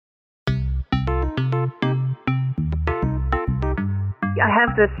I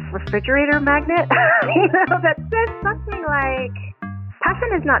have this refrigerator magnet, that says something like, passion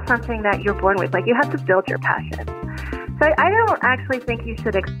is not something that you're born with. Like, you have to build your passion. So I don't actually think you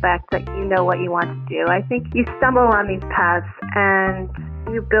should expect that you know what you want to do. I think you stumble on these paths and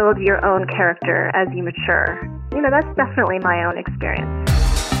you build your own character as you mature. That's definitely my own experience.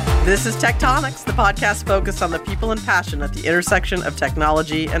 This is Tonics, the podcast focused on the people and passion at the intersection of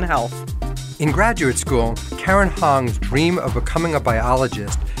technology and health. In graduate school, Karen Hong's dream of becoming a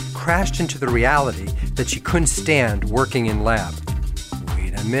biologist crashed into the reality that she couldn't stand working in lab.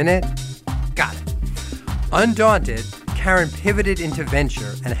 Wait a minute. Got it. Undaunted, Karen pivoted into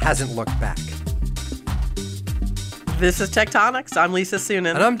venture and hasn't looked back. This is Tectonics. I'm Lisa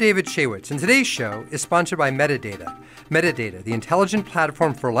Sunan. And I'm David Shaywitz. And today's show is sponsored by Metadata. Metadata, the intelligent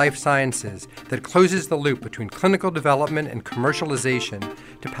platform for life sciences that closes the loop between clinical development and commercialization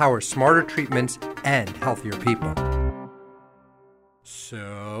to power smarter treatments and healthier people.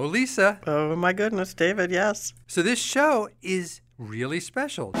 So, Lisa. Oh, my goodness, David, yes. So this show is really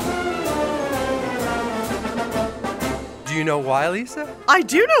special. Do you know why, Lisa? I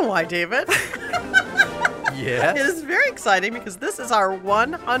do know why, David. Yes. It is very exciting because this is our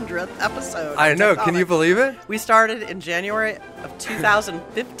 100th episode. I know. Can you believe it? We started in January of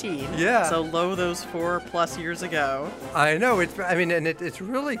 2015. Yeah. So lo those 4+ years ago. I know. It's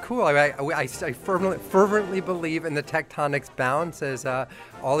really cool. I fervently believe in the tectonics bounce as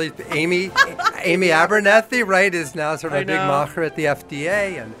all these Amy Abernethy, right, is now sort of a big macher at the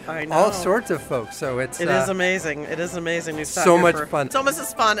FDA and all sorts of folks. So it is amazing. It is amazing. We so much fun. It's almost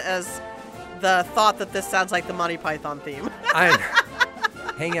as fun as the thought that this sounds like the Monty Python theme.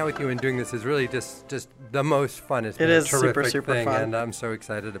 Hanging out with you and doing this is really just the most fun. It's been a terrific super thing, fun. And I'm so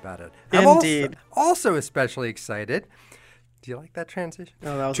excited about it. Indeed. I'm also especially excited. Do you like that transition?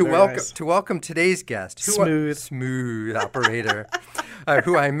 Oh, that was very nice. To welcome today's guest. Smooth operator,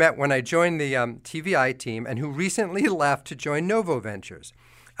 who I met when I joined the TVI team and who recently left to join Novo Ventures.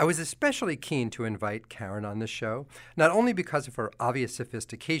 I was especially keen to invite Karen on the show, not only because of her obvious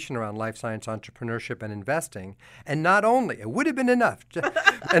sophistication around life science entrepreneurship and investing, and not only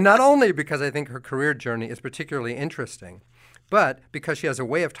because I think her career journey is particularly interesting, but because she has a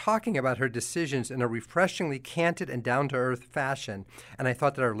way of talking about her decisions in a refreshingly candid and down-to-earth fashion, and I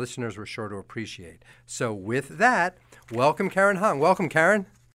thought that our listeners were sure to appreciate. So with that, welcome Karen Hong. Welcome, Karen.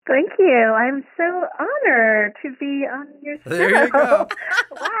 Thank you. I'm so honored to be on your show. There you go.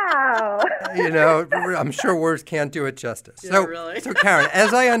 Wow. I'm sure words can't do it justice. Yeah, really. So Karen,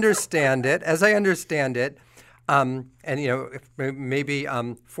 as I understand it, maybe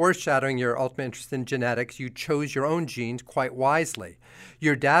foreshadowing your ultimate interest in genetics, you chose your own genes quite wisely.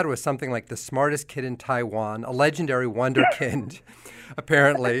 Your dad was something like the smartest kid in Taiwan, a legendary wunderkind,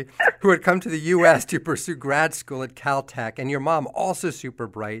 apparently, who had come to the U.S. to pursue grad school at Caltech, and your mom, also super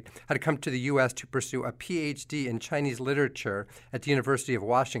bright, had come to the U.S. to pursue a Ph.D. in Chinese literature at the University of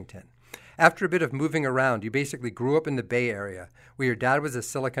Washington. After a bit of moving around, you basically grew up in the Bay Area, where your dad was a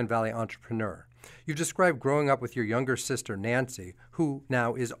Silicon Valley entrepreneur. You've described growing up with your younger sister, Nancy, who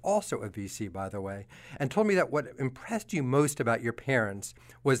now is also a VC, by the way, and told me that what impressed you most about your parents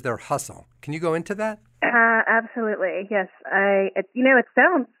was their hustle. Can you go into that? Absolutely, yes. It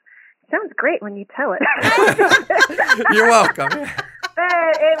sounds great when you tell it. You're welcome.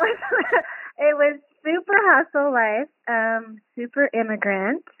 But it was super hustle life, super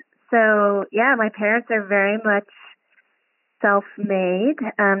immigrant. So yeah, my parents are very much self-made.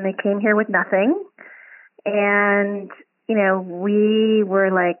 They came here with nothing, and we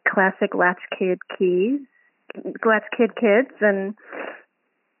were like classic latchkid kids, and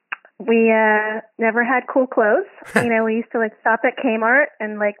we never had cool clothes. We used to shop at Kmart,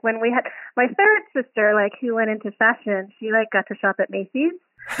 and when we had my third sister, who went into fashion, she got to shop at Macy's.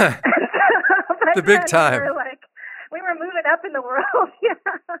 The big time. We were moving up in the world. Yeah.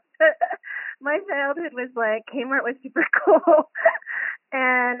 My childhood was Kmart was super cool.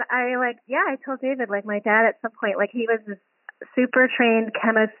 And I told David, my dad at some point, he was this super trained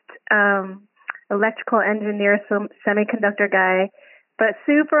chemist, electrical engineer, semiconductor guy, but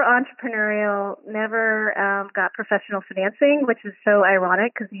super entrepreneurial, never got professional financing, which is so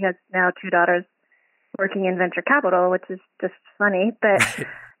ironic because he has now 2 daughters working in venture capital, which is just funny. But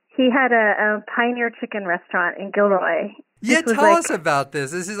he had a Pioneer Chicken restaurant in Gilroy. Yeah, tell us about this.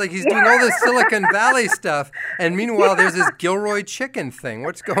 This is he's doing all this Silicon Valley stuff, and meanwhile there's this Gilroy chicken thing.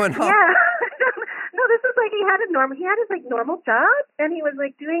 What's going on? Yeah. No, this is he had his normal job, and he was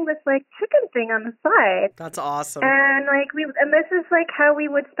doing this chicken thing on the side. That's awesome. And this is how we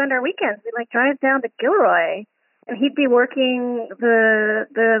would spend our weekends. We'd drive down to Gilroy, and he'd be working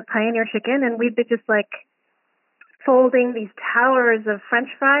the Pioneer Chicken, and we'd be just folding these towers of French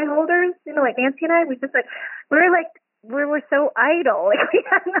fry holders. Like Nancy and I, we were so idle. Like we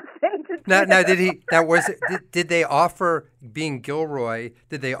had nothing to do. Did they offer, being Gilroy,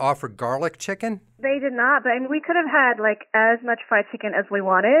 did they offer garlic chicken? They did not, but I mean, we could have had like as much fried chicken as we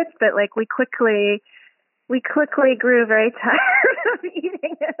wanted, but like we quickly grew very tired of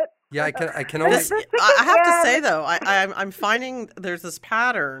eating it. Yeah, I can only. I have to say though, I'm finding there's this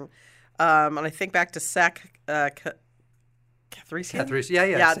pattern, and I think back to Catherine.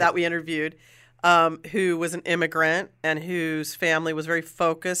 Yeah, that we interviewed, who was an immigrant and whose family was very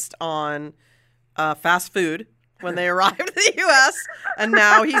focused on fast food when they arrived in the U.S., and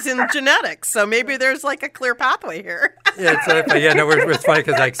now he's in genetics. So maybe there's like a clear pathway here. Yeah, it's funny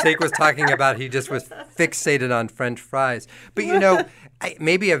because like Sake was talking about he just was fixated on French fries. But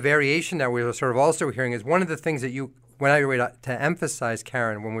maybe a variation that we were sort of also hearing is one of the things that when I were to emphasize,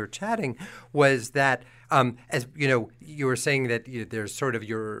 Karen, when we were chatting, was that as you were saying that there's sort of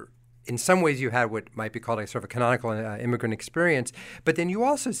in some ways you had what might be called a sort of a canonical immigrant experience, but then you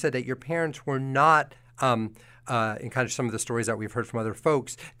also said that your parents were not. In kind of some of the stories that we've heard from other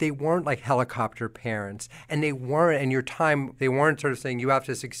folks, they weren't like helicopter parents, and they weren't in your time. They weren't sort of saying you have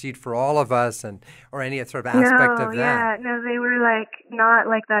to succeed for all of us, or any sort of aspect of that. No, they were like not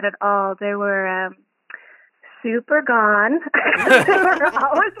like that at all. They were super gone.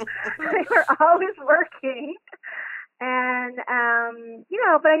 they were always working, and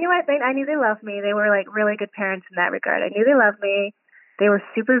but I knew they loved me. They were like really good parents in that regard. I knew they loved me. They were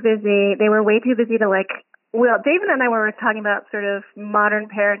super busy. They were way too busy to like. Well, David and I were talking about sort of modern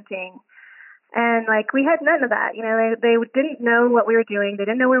parenting, and like we had none of that. They didn't know what we were doing. They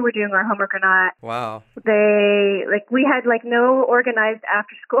didn't know we were doing our homework or not. Wow. We had like no organized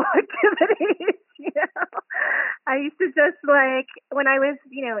after school activities. I used to just like when I was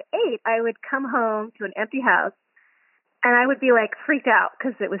 8, I would come home to an empty house, and I would be like freaked out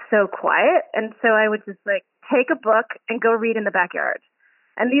because it was so quiet, and so I would just like take a book and go read in the backyard.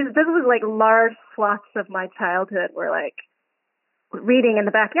 And this was like large swaths of my childhood were like reading in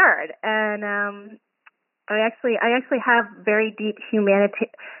the backyard. And I actually have very deep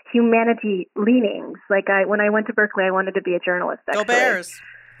humanity leanings. Like when I went to Berkeley, I wanted to be a journalist. Actually. Go Bears!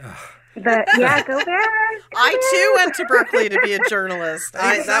 Go Bears! I too went to Berkeley to be a journalist.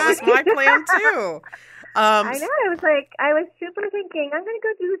 That was my plan too. I know. I was super thinking I'm going to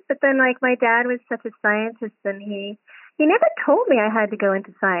go do this, but then like my dad was such a scientist, and he never told me I had to go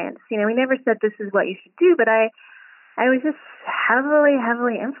into science. He never said this is what you should do, but I was just heavily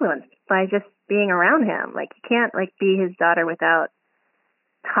influenced by just being around him. Like you can't like be his daughter without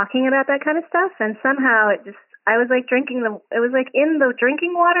talking about that kind of stuff. And somehow I was like it was like in the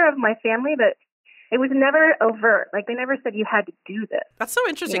drinking water of my family, but it was never overt. Like they never said you had to do this. That's so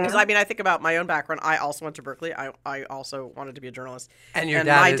interesting because I think about my own background. I also went to Berkeley. I also wanted to be a journalist. And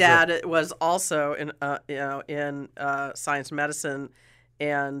my dad was also in science medicine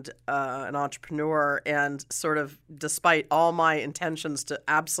and an entrepreneur. And sort of despite all my intentions to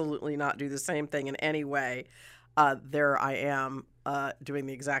absolutely not do the same thing in any way, there I am doing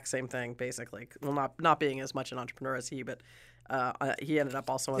the exact same thing basically. Well, not being as much an entrepreneur as he, but. He ended up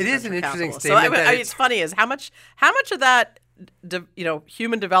also. It is an interesting statement. So it's funny is how much of that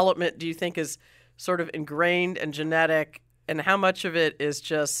human development do you think is sort of ingrained and genetic, and how much of it is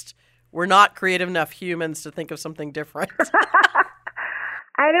just we're not creative enough humans to think of something different?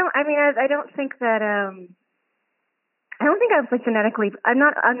 I don't think that. I don't think I was like genetically. I'm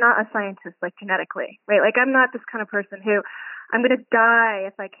not a scientist like genetically, right? Like I'm not this kind of person who. I'm going to die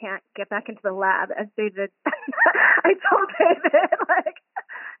if I can't get back into the lab, as David. I told David, like,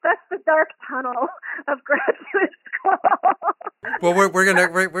 that's the dark tunnel of graduate school. Well, we'll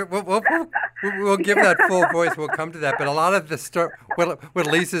give that full voice. We'll come to that. But a lot of the what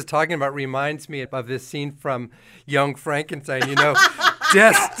Lisa's talking about reminds me of this scene from Young Frankenstein.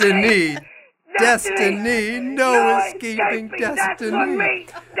 Destiny. Destiny, no escaping destiny.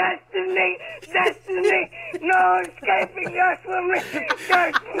 Destiny, no escaping destiny.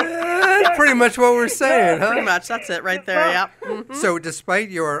 That's pretty much what we're saying, huh? Pretty much, that's it right there, yep. Mm-hmm. So despite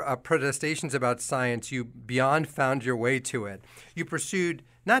your protestations about science, you beyond found your way to it. You pursued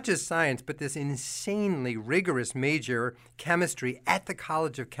not just science, but this insanely rigorous major, chemistry, at the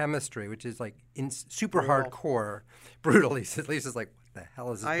College of Chemistry, which is like super hardcore. Brutal. Lisa's like, the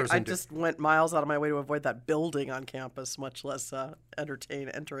hell is this person I just went miles out of my way to avoid that building on campus, much less entertain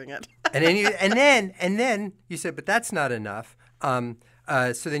entering it. and then you said, but that's not enough. So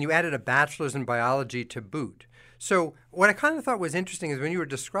then you added a bachelor's in biology to boot. So what I kind of thought was interesting is when you were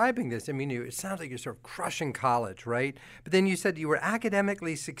describing this, it sounds like you're sort of crushing college, right? But then you said you were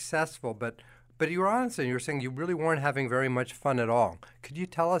academically successful, but But you were honest and you were saying you really weren't having very much fun at all. Could you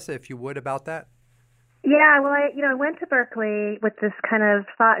tell us, if you would, about that? Yeah, well, I went to Berkeley with this kind of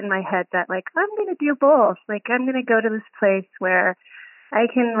thought in my head that, like, I'm going to do both. Like, I'm going to go to this place where I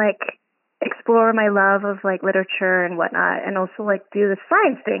can, like, explore my love of, like, literature and whatnot, and also, like, do the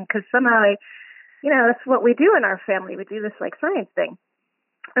science thing, because somehow that's what we do in our family. We do this, like, science thing.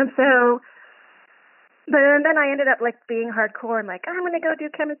 And so, but then I ended up, like, being hardcore and, like, I'm going to go do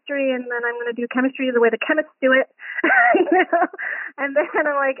chemistry, and then I'm going to do chemistry the way the chemists do it, And then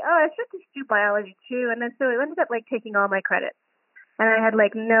I'm like, oh, I should just do biology too. And then so it ended up, like, taking all my credits. And I had,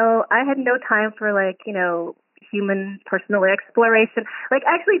 like, no time for, like, human personal exploration, like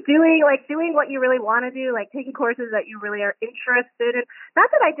actually doing what you really want to do, like taking courses that you really are interested in.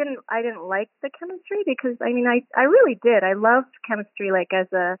 Not that I didn't like the chemistry, because I really did. I loved chemistry, like as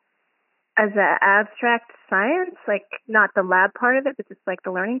a abstract science, like not the lab part of it, but just like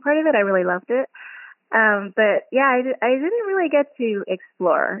the learning part of it. I really loved it. But yeah, I didn't really get to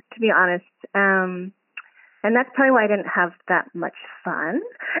explore, to be honest. And that's probably why I didn't have that much fun.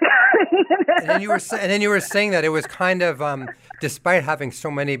 And then you were saying that it was kind of, despite having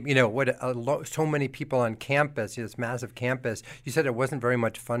so many, so many people on campus, this massive campus, you said it wasn't very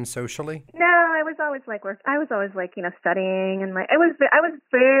much fun socially? No, I was always studying, and I was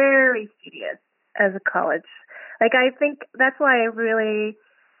very studious as a college. Like, I think that's why I really,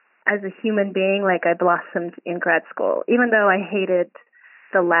 as a human being, like, I blossomed in grad school, even though I hated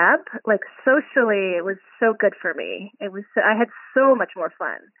the lab. Like, socially, it was so good for me. I had so much more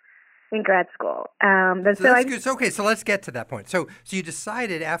fun in grad school. So let's get to that point. So you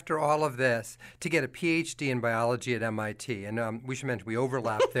decided after all of this to get a PhD in biology at MIT, and we should mention we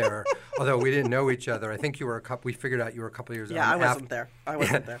overlapped there, although we didn't know each other. I think we figured out you were a couple of years. Yeah, I wasn't there.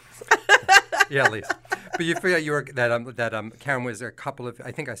 Yeah, at least. But you figured out that Karen was a couple of.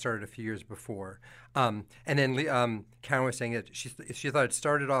 I think I started a few years before, and then Karen was saying that she thought it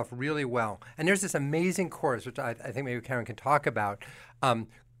started off really well. And there's this amazing course, which I think maybe Karen can talk about.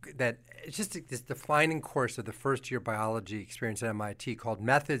 That it's just this defining course of the first year biology experience at MIT called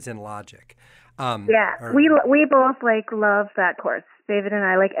Methods in Logic. We both love that course, David and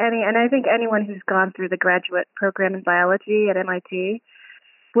I. And I think anyone who's gone through the graduate program in biology at MIT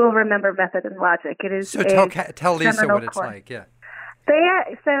will remember Method and Logic. It is so tell Lisa what it's course. like. Yeah. They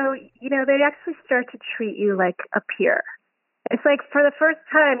actually start to treat you like a peer. It's like, for the first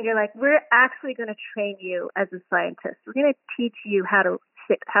time, you're like, we're actually going to train you as a scientist. We're going to teach you how to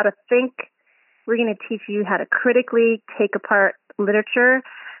think. We're going to teach you how to critically take apart literature.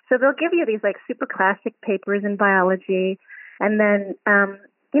 So they'll give you these super classic papers in biology, and then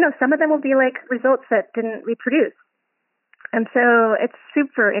some of them will be results that didn't reproduce. And so it's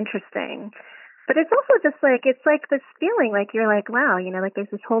super interesting. But it's also just it's this feeling you're wow, there's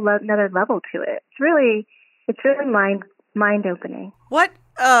this whole another level to it. It's really mind opening. What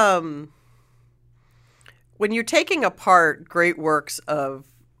when you're taking apart great works of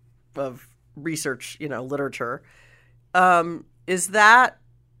research, literature, is that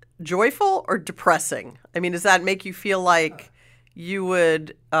joyful or depressing? I mean, does that make you feel like you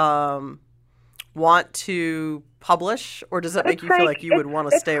would want to publish, or does that make you feel like you would want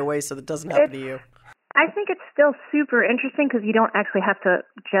to stay away so that doesn't happen to you? I think it's still super interesting because you don't actually have to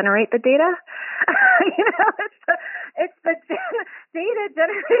generate the data. It's the data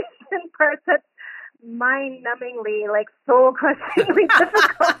generation part that's mind-numbingly, soul-crushingly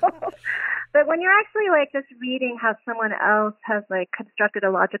difficult. But when you're actually just reading how someone else has constructed a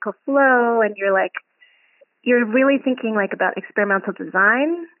logical flow, and you're really thinking about experimental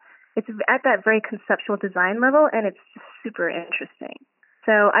design, it's at that very conceptual design level, and it's just super interesting.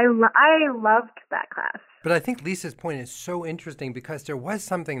 So I loved that class. But I think Lisa's point is so interesting because there was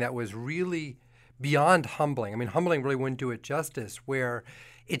something that was really beyond humbling. I mean, humbling really wouldn't do it justice, where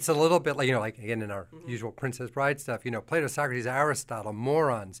it's a little bit again, in our usual Princess Bride stuff, Plato, Socrates, Aristotle,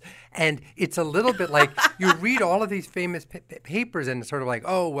 morons. And it's a little bit you read all of these famous papers and it's sort of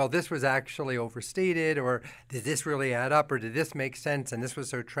oh, well, this was actually overstated, or did this really add up, or did this make sense? And this was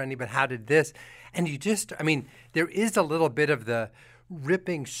so trendy, but how did this? And there is a little bit of the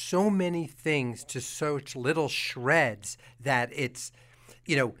ripping so many things to such little shreds that it's,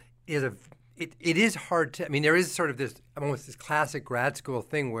 it is hard to, there is sort of this, almost this classic grad school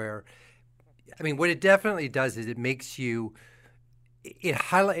thing where, what it definitely does is it makes you, it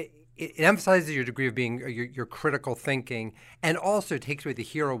emphasizes your degree of being, your critical thinking, and also takes away the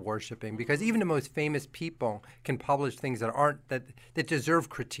hero worshiping, because even the most famous people can publish things that deserve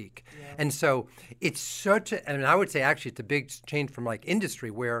critique. Yeah. And so it's I would say actually it's a big change from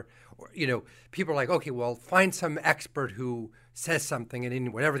industry, where people are like, okay, well, find some expert who says something, and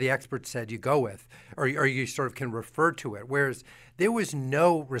in whatever the expert said, you go with, or you sort of can refer to it. Whereas there was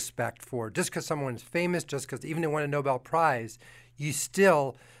no respect for just because someone's famous, just because even they won a Nobel Prize, you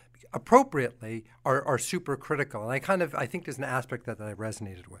still appropriately are super critical. And I think there's an aspect that I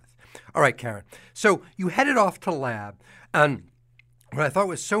resonated with. All right, Karen. So you headed off to lab, and what I thought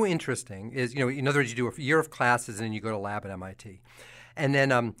was so interesting is, in other words, you do a year of classes and then you go to lab at MIT. And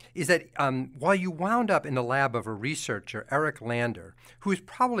then is that while you wound up in the lab of a researcher, Eric Lander, who is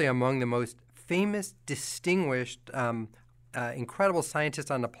probably among the most famous, distinguished, incredible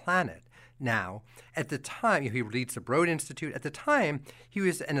scientists on the planet now, at the time, he leads the Broad Institute. At the time, he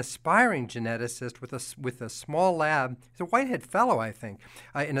was an aspiring geneticist with a small lab. He's a Whitehead Fellow, I think,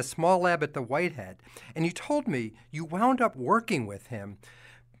 in a small lab at the Whitehead. And you told me you wound up working with him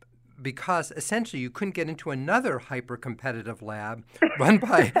because essentially you couldn't get into another hyper-competitive lab run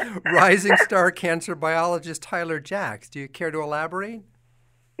by rising star cancer biologist Tyler Jacks. Do you care to elaborate?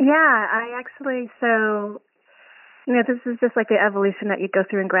 Yeah, this is just like the evolution that you go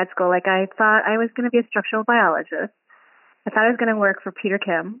through in grad school. Like, I thought I was going to be a structural biologist. I thought I was going to work for Peter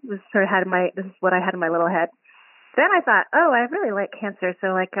Kim. This is what I had in my little head. Then I thought, I really like cancer,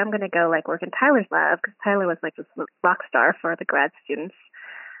 so like I'm going to go like work in Tyler's lab, because Tyler was like this rock star for the grad students.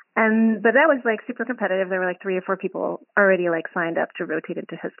 But that was like super competitive. There were like 3 or 4 people already like signed up to rotate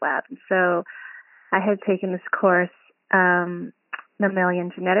into his lab. And so I had taken this course,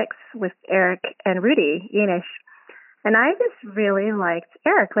 Mammalian Genetics, with Eric and Rudy Yanish. And I just really liked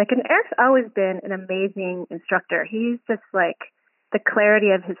Eric. And Eric's always been an amazing instructor. He's just like the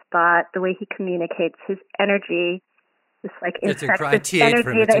clarity of his thought, the way he communicates, his energy, this like infectious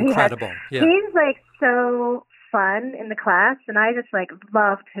energy that he has. Yeah. He's like so fun in the class, and I just like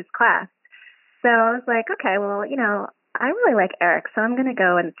loved his class. So I was like, okay, well, I really like Eric, so I'm going to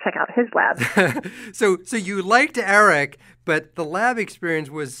go and check out his lab. So you liked Eric, but the lab experience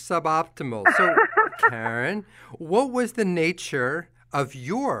was suboptimal. So, Karen, what was the nature of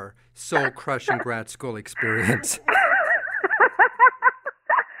your soul-crushing grad school experience?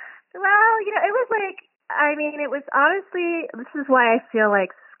 Well, it was like, it was honestly, this is why I feel like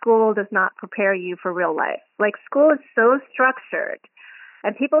school does not prepare you for real life. Like, school is so structured.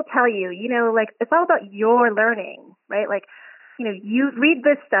 And people tell you, it's all about your learning, right? Like, you read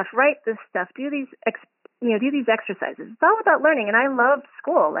this stuff, write this stuff, do these exercises. It's all about learning. And I loved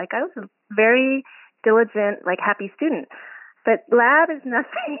school. Like, I was a very diligent, like, happy student. But lab is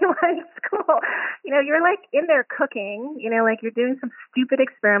nothing like school. You're like in there cooking, like you're doing some stupid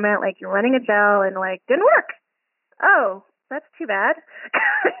experiment, like you're running a gel and like, didn't work. Oh, that's too bad.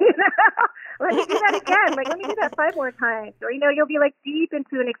 Let me do that again. Like, let me do that 5 more times. Or, you'll be like deep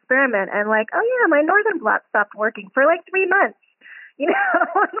into an experiment and like, oh yeah, my northern blot stopped working for like 3 months.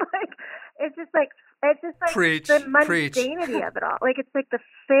 Like, it's just like Preach. The mundanity of it all. Like, it's like the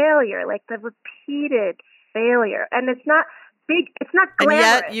failure, like the repeated failure. And it's not big, it's not glamorous.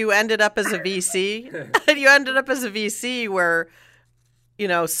 And yet you ended up as a VC. And you ended up as a VC where,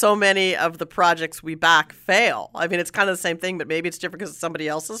 so many of the projects we back fail. I mean, it's kind of the same thing, but maybe it's different because it's somebody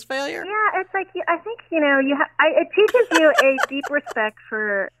else's failure. Yeah, it's like, I think, it teaches you a deep respect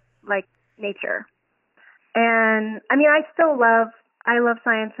for, like, nature. And, I love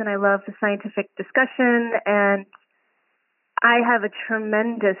science, and I love the scientific discussion, and I have a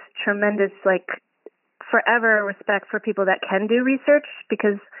tremendous, like, forever respect for people that can do research,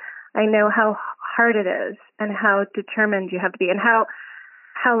 because I know how hard it is and how determined you have to be, and how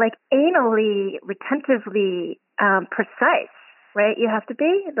like anally, retentively precise, right? You have to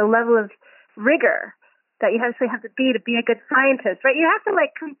be, the level of rigor that you actually have to be a good scientist, right? You have to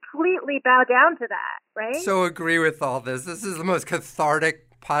like completely bow down to that, right? So agree with all this. This is the most cathartic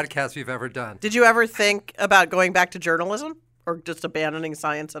podcast we've ever done. Did you ever think about going back to journalism or just abandoning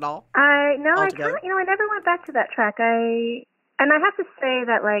science at all? I never went back to that track. I have to say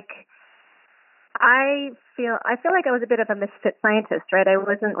that like, I feel like I was a bit of a misfit scientist, right? I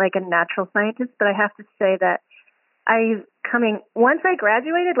wasn't like a natural scientist, but I have to say that once I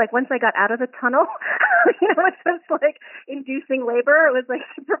graduated, like once I got out of the tunnel, it was like inducing labor. It was like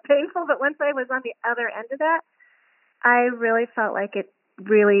super painful. But once I was on the other end of that, I really felt like it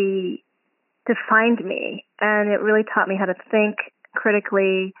really defined me, and it really taught me how to think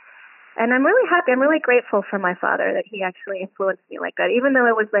critically. And I'm really happy. I'm really grateful for my father that he actually influenced me like that, even though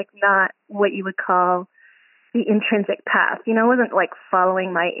it was like not what you would call the intrinsic path. It wasn't like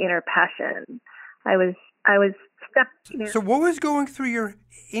following my inner passion. I was stuck. So what was going through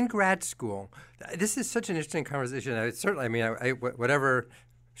in grad school? This is such an interesting conversation. Whatever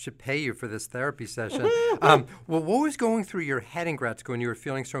should pay you for this therapy session. Well, what was going through your head in grad school when you were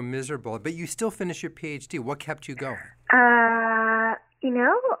feeling so miserable, but you still finished your PhD? What kept you going?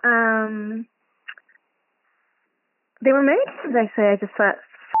 There were many times I say I just thought,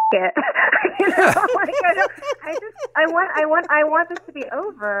 it. I want this to be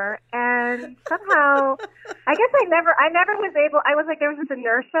over, and somehow, I guess I never was able. I was like, there was this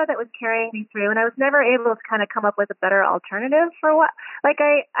inertia that was carrying me through, and I was never able to kind of come up with a better alternative for what. Like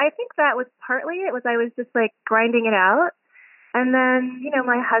I think that was partly it. Was I was just like grinding it out, and then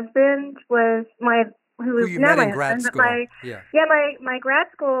my husband was who you now met my in grad husband, school. my grad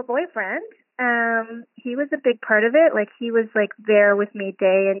school boyfriend. He was a big part of it. Like, he was like there with me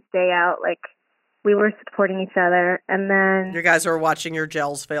day in, day out. Like, we were supporting each other. And then you guys are watching your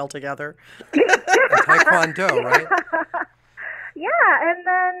gels fail together. Taekwondo, right? Yeah. And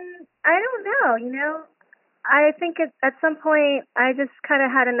then I don't know, I think at some point I just kind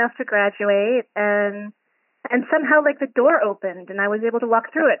of had enough to graduate, and somehow like the door opened and I was able to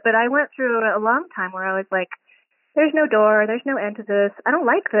walk through it. But I went through a long time where I was like, there's no door. There's no end to this. I don't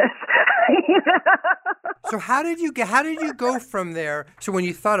like this. So how did you go from there? So when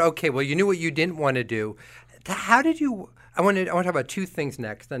you thought, okay, well, you knew what you didn't want to do. How did you? I want to talk about two things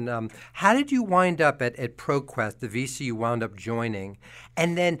next. And how did you wind up at ProQuest, the VC you wound up joining?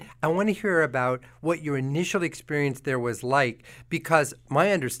 And then I want to hear about what your initial experience there was like, because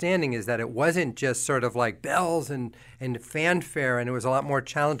my understanding is that it wasn't just sort of like bells and fanfare, and it was a lot more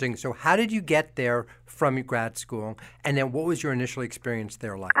challenging. So how did you get there from grad school? And then what was your initial experience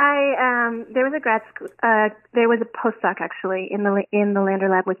there like? There was a grad school. There was a postdoc actually in the Lander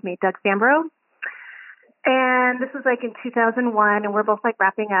lab with me, Doug Sambro. And this was like in 2001, and we're both like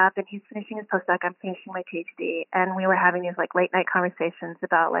wrapping up, and he's finishing his postdoc, I'm finishing my PhD, and we were having these like late night conversations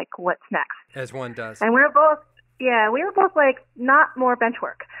about like what's next. As one does. And we were both like, not more bench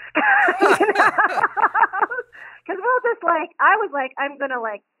work. Because we're just like, I was like, I'm gonna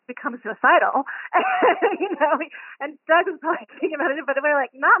like become suicidal, and Doug was probably thinking about it, but we're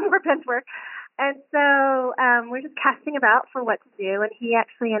like, not more bench work. And so we're just casting about for what to do, and he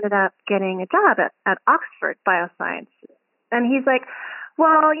actually ended up getting a job at Oxford Bioscience. And he's like,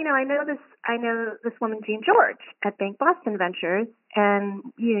 well, I know this woman, Jean George, at Bank Boston Ventures, and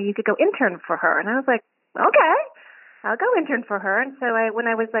you could go intern for her. And I was like, okay, I'll go intern for her. And so when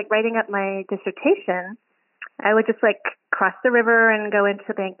I was like writing up my dissertation, I would just like cross the river and go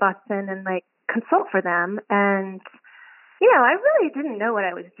into Bank Boston and like consult for them. And I really didn't know what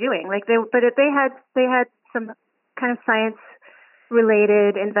I was doing. Like they had some kind of science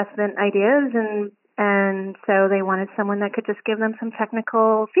related investment ideas, and so they wanted someone that could just give them some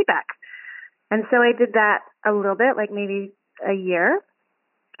technical feedback. And so I did that a little bit, like maybe a year.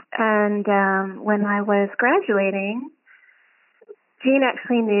 And when I was graduating, Jean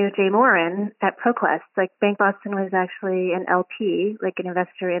actually knew Jay Morin at ProQuest. Like Bank Boston was actually an LP, like an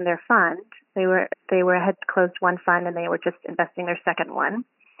investor in their fund. They had closed one fund and they were just investing their second one.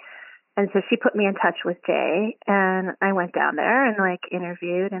 And so she put me in touch with Jay, and I went down there and like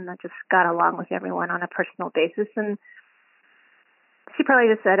interviewed, and I just got along with everyone on a personal basis. And she probably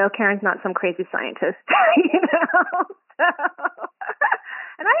just said, "Oh, Karen's not some crazy scientist,"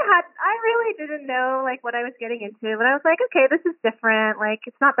 And I really didn't know like what I was getting into, but I was like, okay, this is different. Like,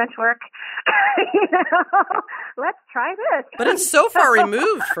 it's not bench work. Let's try this. But it's so far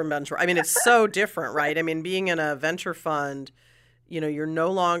removed from bench work. I mean, it's so different, right? I mean, being in a venture fund, you're no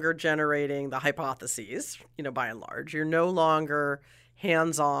longer generating the hypotheses, by and large. You're no longer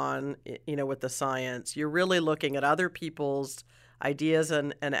hands-on, with the science. You're really looking at other people's ideas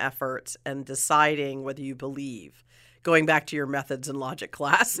and efforts and deciding whether you believe. Going back to your methods and logic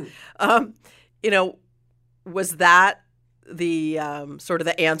class, was that the sort of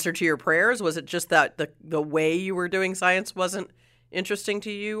the answer to your prayers? Was it just that the way you were doing science wasn't interesting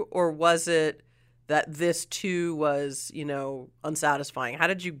to you, or was it that this too was, unsatisfying? How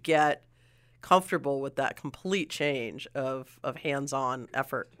did you get comfortable with that complete change of hands-on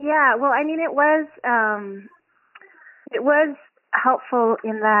effort? Yeah, well, I mean, it was helpful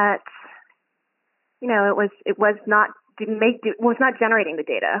in that, it was not generating the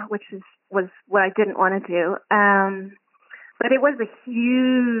data, which was what I didn't want to do. But it was a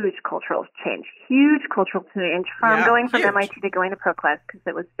huge cultural change from going from MIT to going to ProQuest, because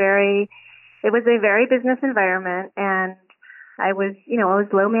it was a very business environment, and I was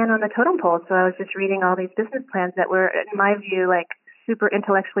low man on the totem pole. So I was just reading all these business plans that were, in my view, like super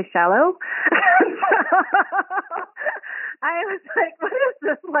intellectually shallow. I was like, what is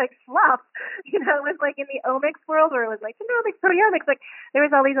this, like, fluff? It was like in the omics world where it was like genomics, proteomics, like there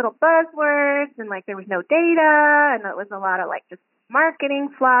was all these little buzzwords and like there was no data and it was a lot of like just marketing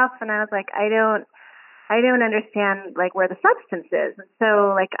fluff. And I was like, I don't understand like where the substance is. And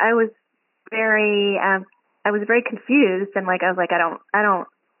so like I was very confused and like I was like, I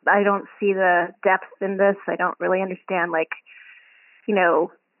don't see the depth in this. I don't really understand like,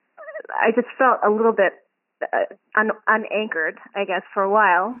 I just felt a little bit unanchored, I guess, for a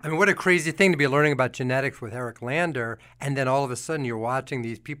while. I mean, what a crazy thing to be learning about genetics with Eric Lander, and then all of a sudden you're watching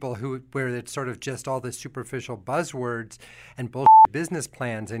these people where it's sort of just all this superficial buzzwords and bullshit business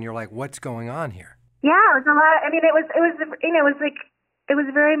plans, and you're like, what's going on here? Yeah, it was a lot. I mean, it was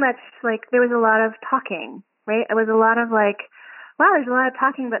very much like there was a lot of talking, right? It was a lot of like, wow, there's a lot of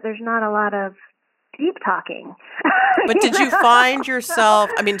talking, but there's not a lot of deep talking. But did you find yourself,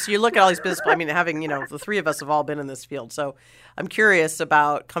 I mean, so you look at all these business, I mean, having, the three of us have all been in this field. So I'm curious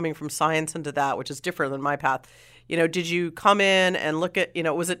about coming from science into that, which is different than my path. Did you come in and look at,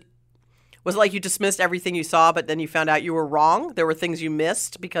 was it like you dismissed everything you saw, but then you found out you were wrong? There were things you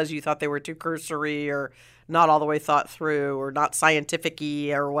missed because you thought they were too cursory or not all the way thought through or not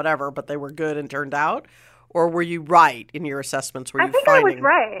scientific-y or whatever, but they were good and turned out? Or were you right in your assessments? I think I was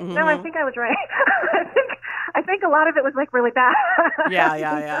right. Mm-hmm. No, I think I was right. I think a lot of it was like really bad.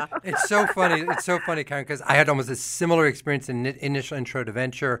 Yeah. It's so funny. It's so funny, Karen, because I had almost a similar experience in initial intro to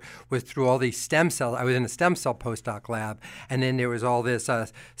venture with through all these stem cells. I was in a stem cell postdoc lab, and then there was all this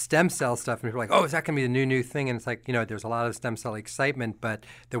stem cell stuff, and people were like, oh, is that going to be the new thing? And it's like, there's a lot of stem cell excitement, but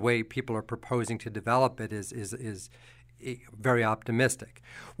the way people are proposing to develop it is very optimistic.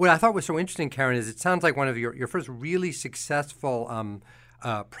 What I thought was so interesting, Karen, is it sounds like one of your first really successful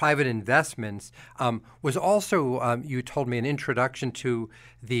private investments was also, you told me, an introduction to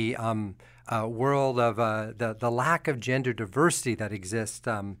the world of the lack of gender diversity that exists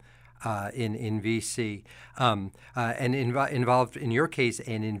in VC, and involved, in your case,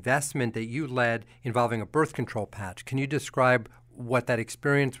 an investment that you led involving a birth control patch. Can you describe what that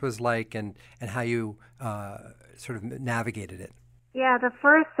experience was like and how you sort of navigated it? Yeah, the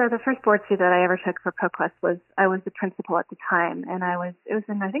first board seat that I ever took for ProQuest I was the principal at the time, and it was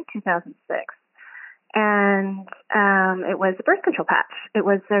in, I think, 2006. And it was a birth control patch. It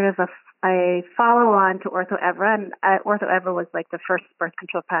was sort of a follow-on to OrthoEvra, and OrthoEvra was like the first birth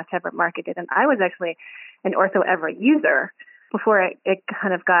control patch ever marketed, and I was actually an OrthoEvra user before it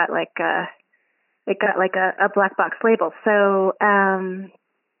kind of got like a black box label. So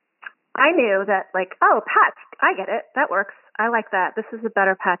I knew that, like, oh, patch, I get it. That works. I like that. This is a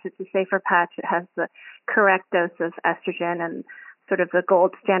better patch. It's a safer patch. It has the correct dose of estrogen and sort of the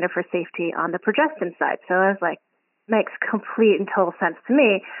gold standard for safety on the progestin side. So I was like, makes complete and total sense to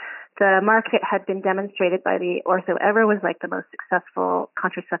me. The market had been demonstrated by the OrthoEvra was like the most successful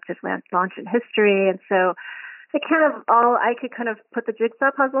contraceptive launch in history. And so I could kind of put the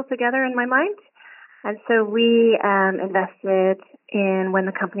jigsaw puzzle together in my mind. And so we invested in when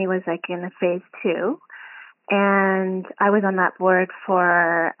the company was like in phase 2. And I was on that board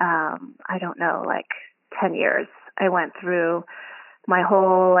for, 10 years. I went through my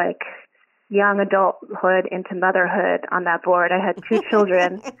whole like young adulthood into motherhood on that board. I had 2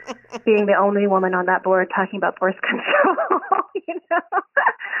 children, being the only woman on that board talking about birth control,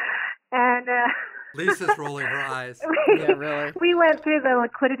 And Lisa's rolling her eyes. Yeah, really. We went through the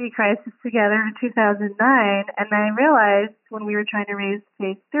liquidity crisis together in 2009, and I realized when we were trying to raise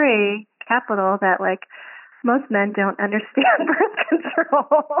phase 3 capital that like most men don't understand birth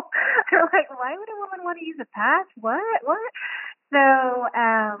control. They're like, why would a woman want to use a patch? What? So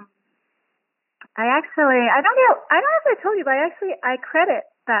I don't know if I told you, but I credit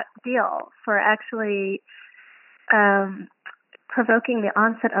that deal for actually provoking the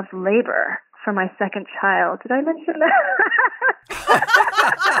onset of labor for my second child. Did I mention that?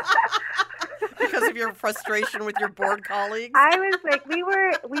 Because of your frustration with your board colleagues? I was like, we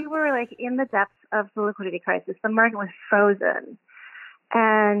were like in the depths of the liquidity crisis. The market was frozen.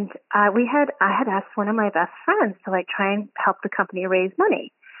 And I had asked one of my best friends to like try and help the company raise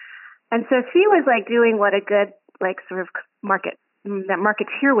money. And so she was like doing what a good like sort of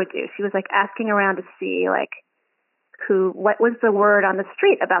marketeer would do. She was like asking around to see like what was the word on the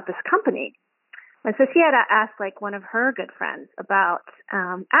street about this company. And so she had asked like one of her good friends about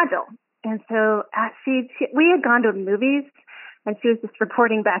Agile. And so we had gone to movies, and she was just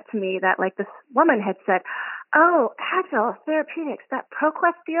reporting back to me that like this woman had said, "Oh, Agile Therapeutics, that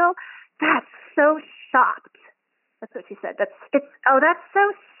ProQuest deal, that's so shopped." That's what she said. That's so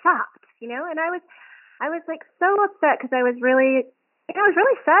shopped, And I was like so upset because I was really it was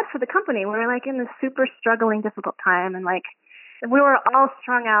really sad for the company. We were like in this super struggling, difficult time, and like we were all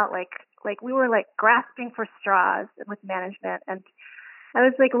strung out, like we were like grasping for straws with management. And I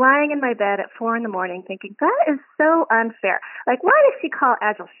was like lying in my bed at 4 a.m. thinking, that is so unfair. Like, why does she call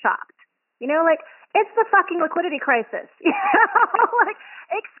Agile shopped? Like, it's the fucking liquidity crisis. Like,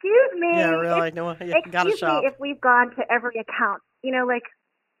 excuse me. Yeah, really. Gotta shop. Me if we've gone to every account. Like,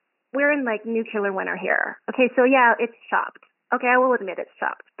 we're in like nuclear winter here. Okay, so yeah, it's shopped. Okay, I will admit it's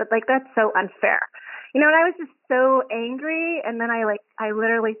shopped, but like that's so unfair. And I was just so angry, and then I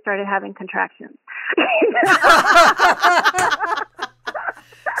literally started having contractions.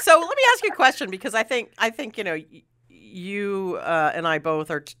 So let me ask you a question, because I think you and I both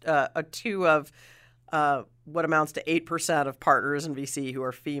are two of what amounts to 8% of partners in VC who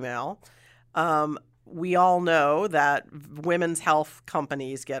are female. We all know that women's health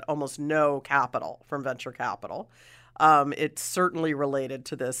companies get almost no capital from venture capital. It's certainly related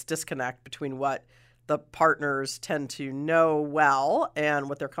to this disconnect between what the partners tend to know well and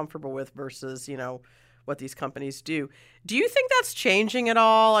what they're comfortable with versus, what these companies do. Do you think that's changing at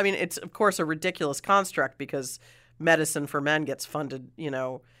all? I mean, it's, of course, a ridiculous construct because medicine for men gets funded,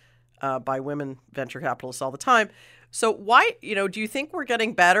 by women venture capitalists all the time. So why, do you think we're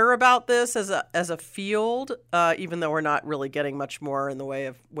getting better about this as a field, even though we're not really getting much more in the way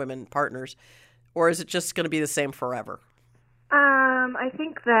of women partners? Or is it just going to be the same forever? I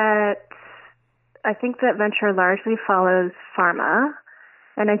think that venture largely follows pharma.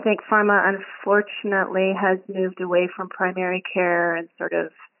 And I think pharma, unfortunately, has moved away from primary care and sort of,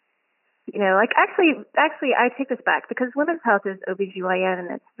 actually, I take this back because women's health is OBGYN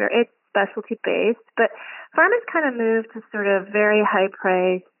and it's specialty based, but pharma's kind of moved to sort of very high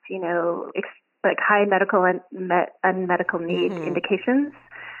priced, like high medical and medical need indications.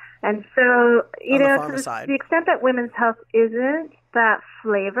 And so, to the extent that women's health isn't that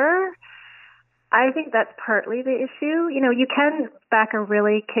flavor, I think that's partly the issue. You can back a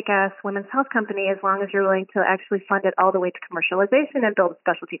really kick-ass women's health company as long as you're willing to actually fund it all the way to commercialization and build a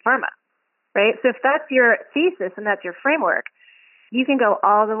specialty pharma, right? So if that's your thesis and that's your framework, you can go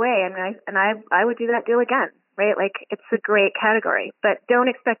all the way. I would do that deal again, right? Like, it's a great category, but don't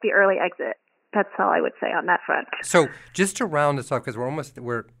expect the early exit. That's all I would say on that front. So just to round this off, because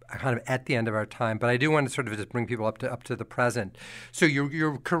we're kind of at the end of our time, but I do want to sort of just bring people up to the present. So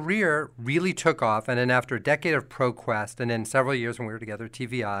your career really took off, and then after a decade of ProQuest, and then several years when we were together at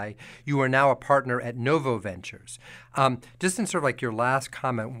TVI, you are now a partner at Novo Ventures. Just in sort of like your last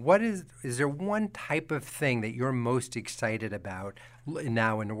comment, is there one type of thing that you're most excited about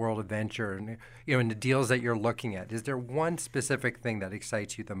now in the world of venture and in the deals that you're looking at? Is there one specific thing that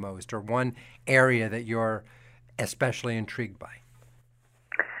excites you the most, or one area that you're especially intrigued by?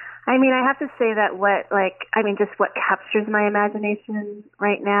 I mean, I have to say that just what captures my imagination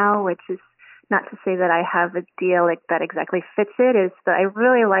right now, which is not to say that I have a deal that exactly fits it, is that I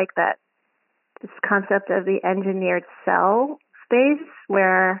really like this concept of the engineered cell space,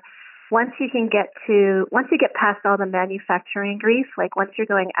 where once you get past all the manufacturing grief, like once you're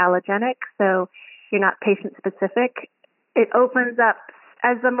going allogenic, so you're not patient specific, it opens up,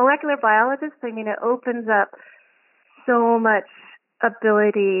 as a molecular biologist, it opens up so much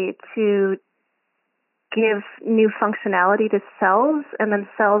ability to give new functionality to cells, and then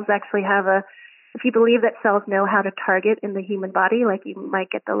cells actually have if you believe that cells know how to target in the human body, like you might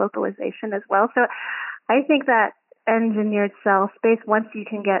get the localization as well. So I think that engineered cell space, once you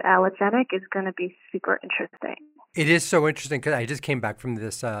can get allogenic, is going to be super interesting. It is so interesting because I just came back from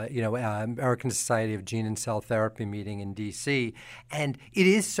this, American Society of Gene and Cell Therapy meeting in D.C., and it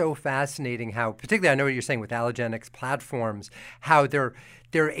is so fascinating how, particularly I know what you're saying with allogenics platforms, how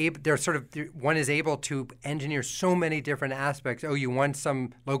one is able to engineer so many different aspects. Oh, you want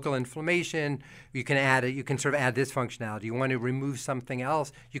some local inflammation, you can add it. You can sort of add this functionality. You want to remove something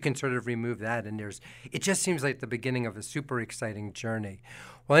else, you can sort of remove that. And it just seems like the beginning of a super exciting journey.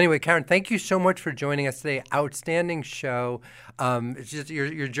 Well, anyway, Karen, thank you so much for joining us today. Outstanding show. It's just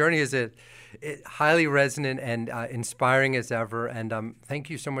your journey is highly resonant and inspiring as ever. And thank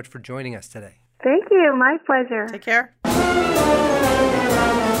you so much for joining us today. Thank you. My pleasure. Take care.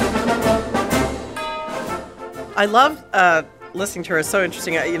 I love listening to her. It's so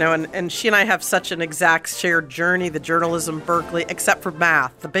interesting, and she and I have such an exact shared journey, the journalism, Berkeley, except for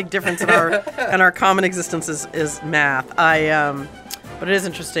math. The big difference in our common existence is math. But it is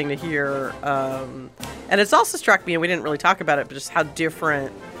interesting to hear. And it's also struck me, and we didn't really talk about it, but just how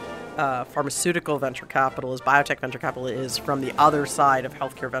different pharmaceutical venture capital is, biotech venture capital is from the other side of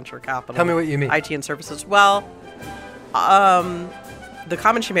healthcare venture capital. Tell me what you mean. IT and services. Well, the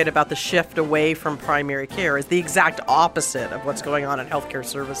comment she made about the shift away from primary care is the exact opposite of what's going on in healthcare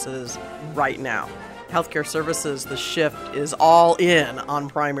services right now. Healthcare services, the shift is all in on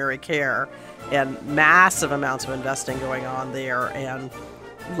primary care and massive amounts of investing going on there, and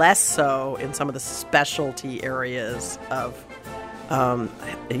less so in some of the specialty areas of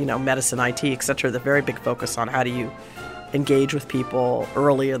medicine, IT, et cetera. The very big focus on how do you engage with people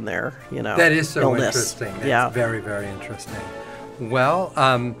early in their that is so illness. Interesting. That's very, very interesting. Well,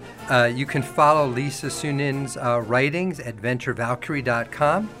 you can follow Lisa Sunin's writings at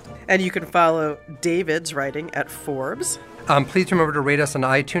venturevalkyrie.com. And you can follow David's writing at Forbes. Please remember to rate us on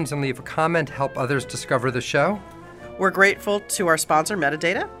iTunes and leave a comment to help others discover the show. We're grateful to our sponsor,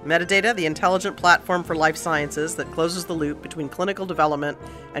 Metadata. Metadata, the intelligent platform for life sciences that closes the loop between clinical development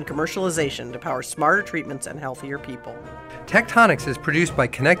and commercialization to power smarter treatments and healthier people. Tectonics is produced by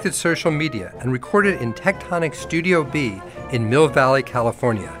Connected Social Media and recorded in Tectonics Studio B in Mill Valley,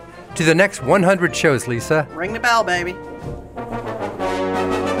 California. To the next 100 shows, Lisa. Ring the bell, baby.